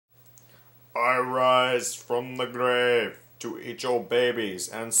I rise from the grave to eat your babies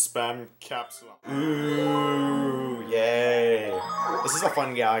and spam caps lock. Ooh, yay. This is a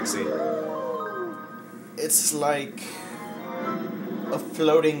fun galaxy. It's like a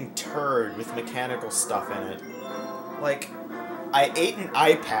floating turd with mechanical stuff in it. Like, I ate an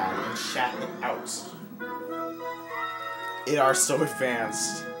iPad and shat it out. It are so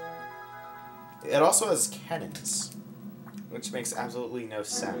advanced. It also has cannons, which makes absolutely no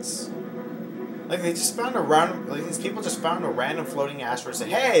sense. Like, they just found a random, like, these people just found a random floating asteroid and said,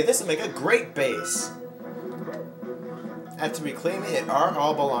 hey, this will make a great base. After we claim it,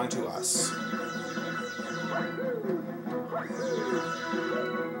 all belong to us.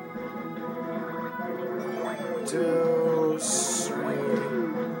 2, 3.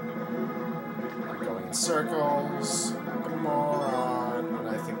 I'm going in circles. Like a moron. And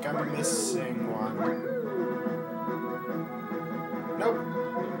I think I'm missing one. Nope.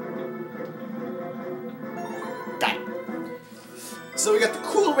 Got it. So we got the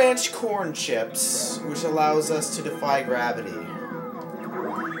Cool Ranch corn chips, which allows us to defy gravity.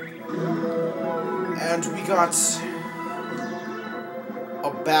 And we got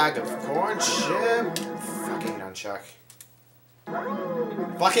a bag of corn chip. Fucking nunchuck.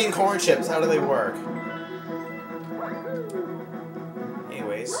 Fucking corn chips, how do they work?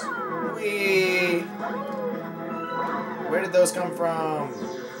 Anyways. Where did those come from?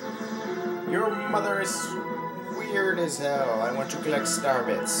 Your mother is weird as hell. I want to collect star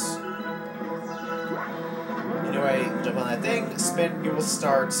bits. Anyway, jump on that thing, spin, you will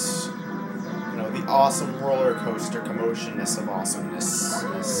start, you know, the awesome roller coaster commotionness of awesomeness.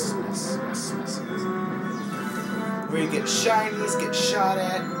 Where you get shinies, get shot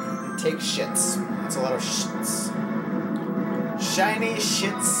at, and take shits. That's a lot of shits. Shiny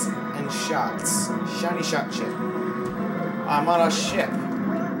shits and shots. Shiny shot shit. I'm on a ship.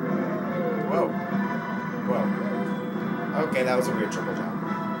 Whoa. Whoa. Okay, that was a weird triple jump.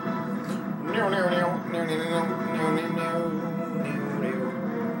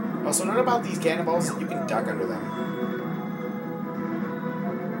 Also, note about these cannonballs that you can duck under them.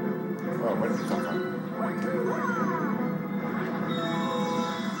 Whoa, where did you come from?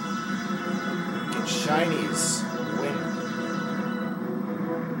 Get shinies. Win.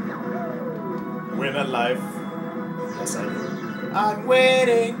 Win at life. Yes, I do. I'm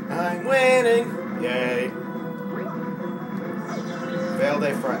winning! I'm winning! Yay. Failed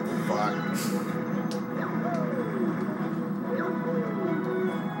a front. Fuck.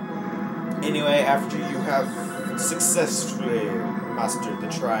 Anyway, after you have successfully mastered the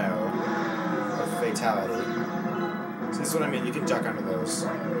trial of fatality, so this is what I mean, you can duck under those.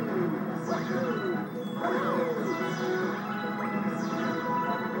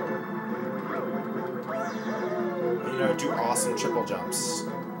 You know, do awesome triple jumps.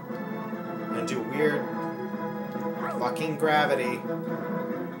 And do weird fucking gravity.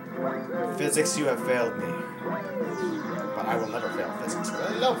 Physics, you have failed me. But I will never fail physics,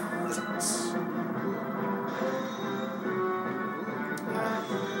 because I love physics.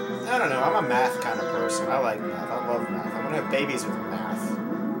 I don't know, I'm a math kind of person. I like math. I love math. I want to have babies with math.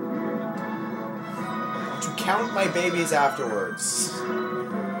 I want to count my babies afterwards.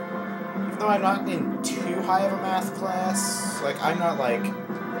 Even though I'm not in too high of a math class, like, I'm not, like,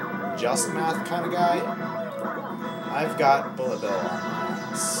 just math kind of guy. I've got bullet bill on my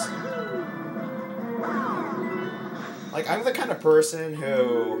ass. Like, I'm the kind of person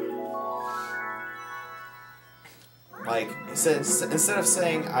who, like, instead of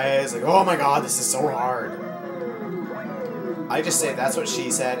saying, I was like, oh my god, this is so hard, I just say, that's what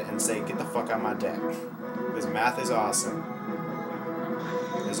she said, and say, get the fuck out of my deck. Because math is awesome.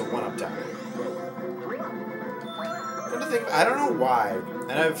 There's a one-up time. But the thing, I don't know why,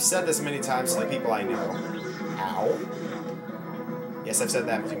 and I've said this many times to the people I know. Ow. Yes, I've said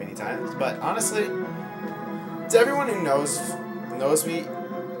that too many times, but honestly, to everyone who knows me,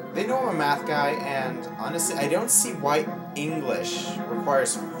 they know I'm a math guy, and honestly, I don't see why English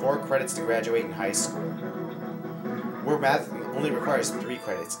requires 4 credits to graduate in high school, where math only requires 3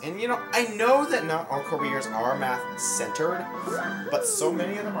 credits. And you know, I know that not all careers are math-centered, but so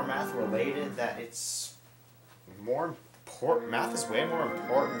many of them are math-related that it's more important. Math is way more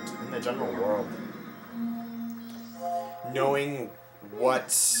important in the general world. Knowing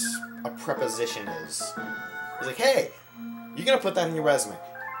what a preposition is. It's like, hey, you're gonna put that in your resume.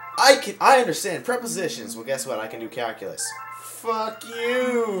 I understand prepositions. Well, guess what? I can do calculus. Fuck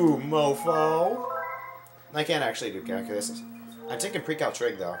you, mofo. I can't actually do calculus. I'm taking pre-cal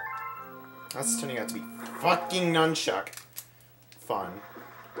trig though. That's turning out to be fucking nunchuck fun.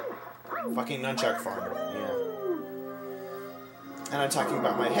 Fucking nunchuck fun. Yeah. And I'm talking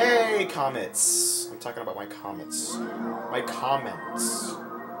about my, hey, comments. I'm talking about my comments. My comments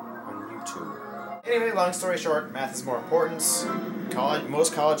on YouTube. Anyway, long story short, math is more important.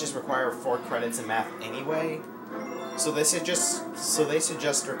 Most colleges require 4 credits in math anyway. So they suggest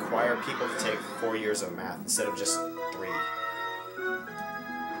require people to take 4 years of math instead of just 3.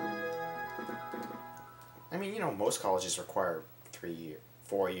 I mean, you know, most colleges require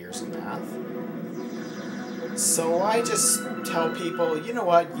 4 years of math. So I just tell people, you know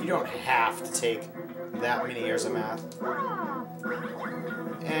what, you don't have to take that many years of math.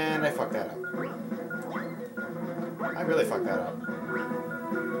 And I fucked that up. I really fucked that up.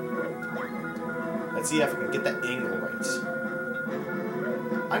 Let's see if I can get the angle right.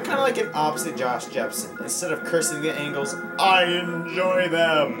 I'm kind of like an opposite Josh Jepson. Instead of cursing the angles, I enjoy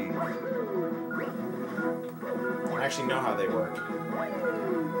them. I actually know how they work.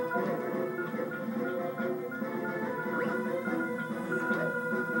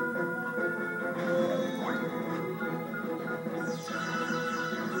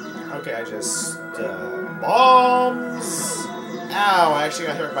 Okay, I just... bombs! Ow, I actually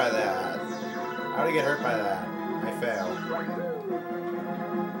got hurt by that. How did I get hurt by that? I failed.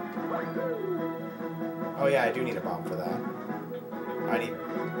 Oh yeah, I do need a bomb for that. I need...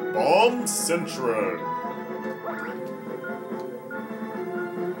 Bomb Central!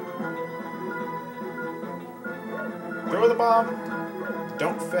 Throw the bomb!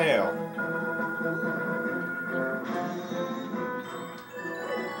 Don't fail.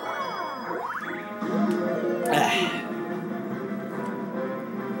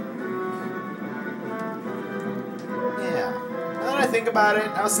 Think about it.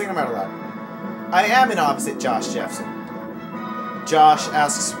 I was thinking about it a lot. I am an opposite Josh Jepson. Josh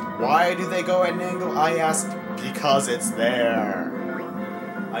asks, why do they go at an angle? I ask, because it's there.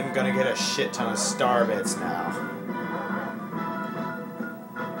 I'm gonna get a shit ton of star bits now.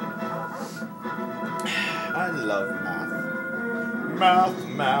 I love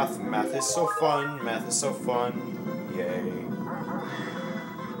math. Math is so fun. Math is so fun. Yay.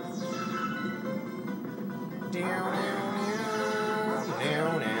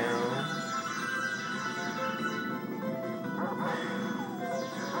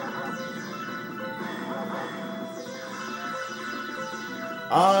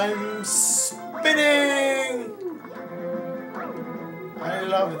 I'm spinning! I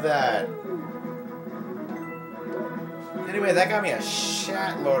love that. Anyway, that got me a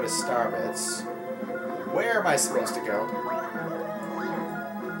shat load of star bits. Where am I supposed to go?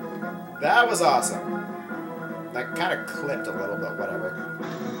 That was awesome. That kind of clipped a little bit, whatever.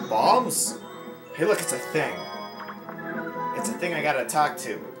 Bombs? Hey look, it's a thing. It's a thing I gotta talk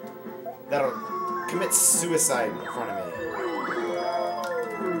to. That'll commit suicide in front of me.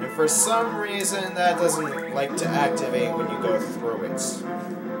 And for some reason, that doesn't like to activate when you go through it.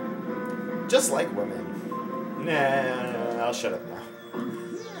 Just like women. Nah, I'll shut up now.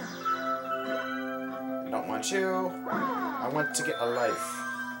 I don't want you. I want to get a life.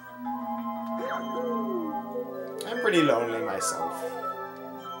 I'm pretty lonely myself.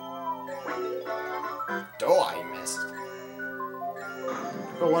 Oh, I missed.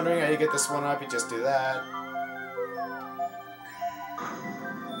 People wondering how you get this one up, you just do that.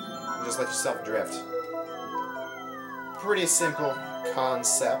 And just let yourself drift. Pretty simple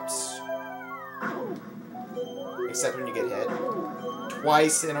concept. Except when you get hit.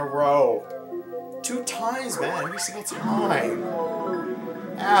 Twice in a row. 2 times, man, every single time.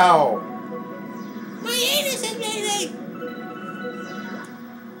 Ow. My anus is bleeding!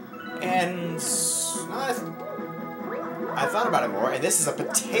 And I thought about it more, and this is a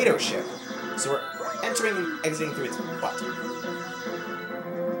potato ship. So we're entering and exiting through its butt.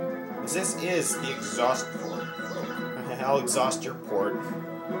 This is the exhaust port. I'll exhaust your port.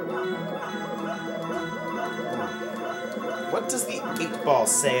 What does the 8-ball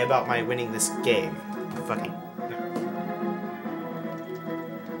say about my winning this game? Fucking...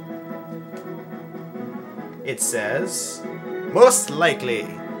 It says... Most likely.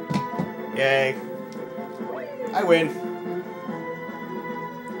 Yay. I win.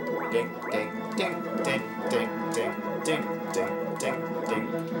 Ding, ding, ding, ding, ding, ding, ding, ding, ding, ding.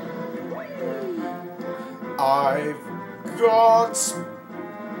 I've got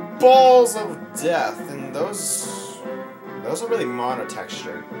balls of death, and those are really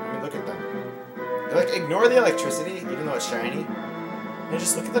monotextured. I mean, look at them. They're like, ignore the electricity, even though it's shiny, and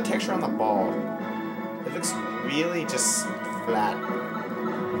just look at the texture on the ball. It looks really just flat.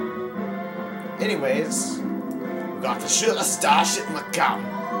 Anyways, we got to shoot a starship Macau.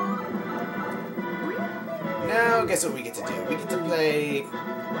 Now, guess what we get to do? We get to play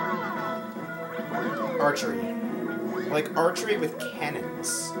archery. like archery with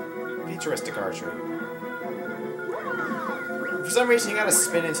cannons. Futuristic archery. For some reason, you gotta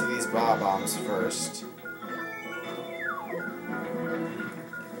spin into these bombs first.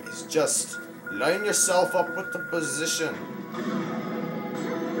 It's just line yourself up with the position.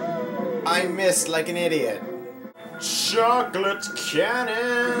 I missed like an idiot. Chocolate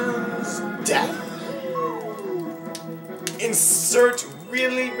cannons! Death! Insert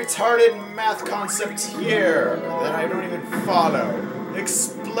really retarded math concept here that I don't even follow.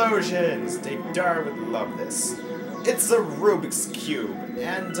 Explosions! Dar would love this. It's a Rubik's Cube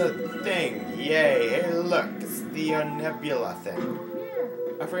and a thing. Yay! Hey, look, it's the nebula thing.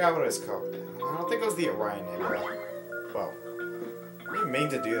 I forgot what it was called. I don't think it was the Orion Nebula. Well, I didn't mean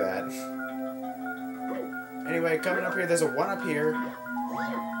to do that. Anyway, coming up here, there's a one up here.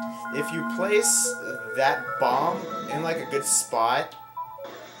 If you place that bomb in like a good spot,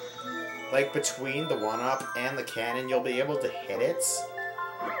 like between the one-up and the cannon, you'll be able to hit it.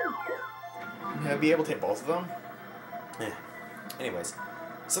 You'll be able to hit both of them. Yeah. Anyways,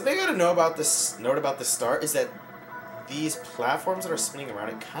 something I gotta know about this. Note about this start is that these platforms that are spinning around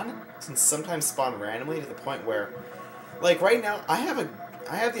it kind of can sometimes spawn randomly to the point where, like right now, I have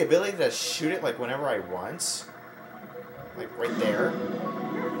the ability to shoot it like whenever I want, like right there.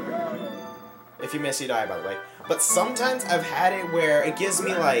 If you miss, you die, by the way. But sometimes I've had it where it gives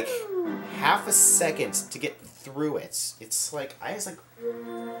me like half a second to get through it. It's like that's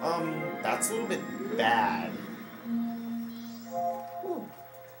a little bit bad.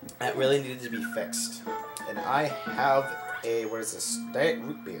 That really needed to be fixed. And I have a, what is this? Diet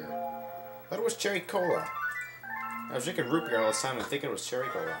root beer. I thought it was cherry cola. I was drinking root beer all this time and thinking it was cherry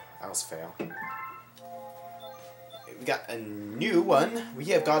cola. That was a fail. We got a new one. We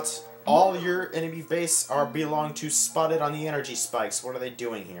have got all your enemy base belong to spotted on the energy spikes. What are they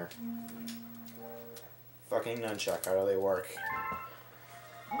doing here? Fucking nunchuck. How do they work?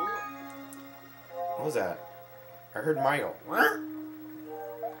 What was that? I heard Michael.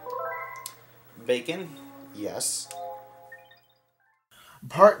 Bacon? Yes.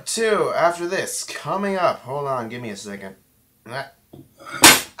 Part 2 after this coming up. Hold on, give me a second. Ah,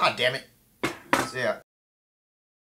 damn it. See ya.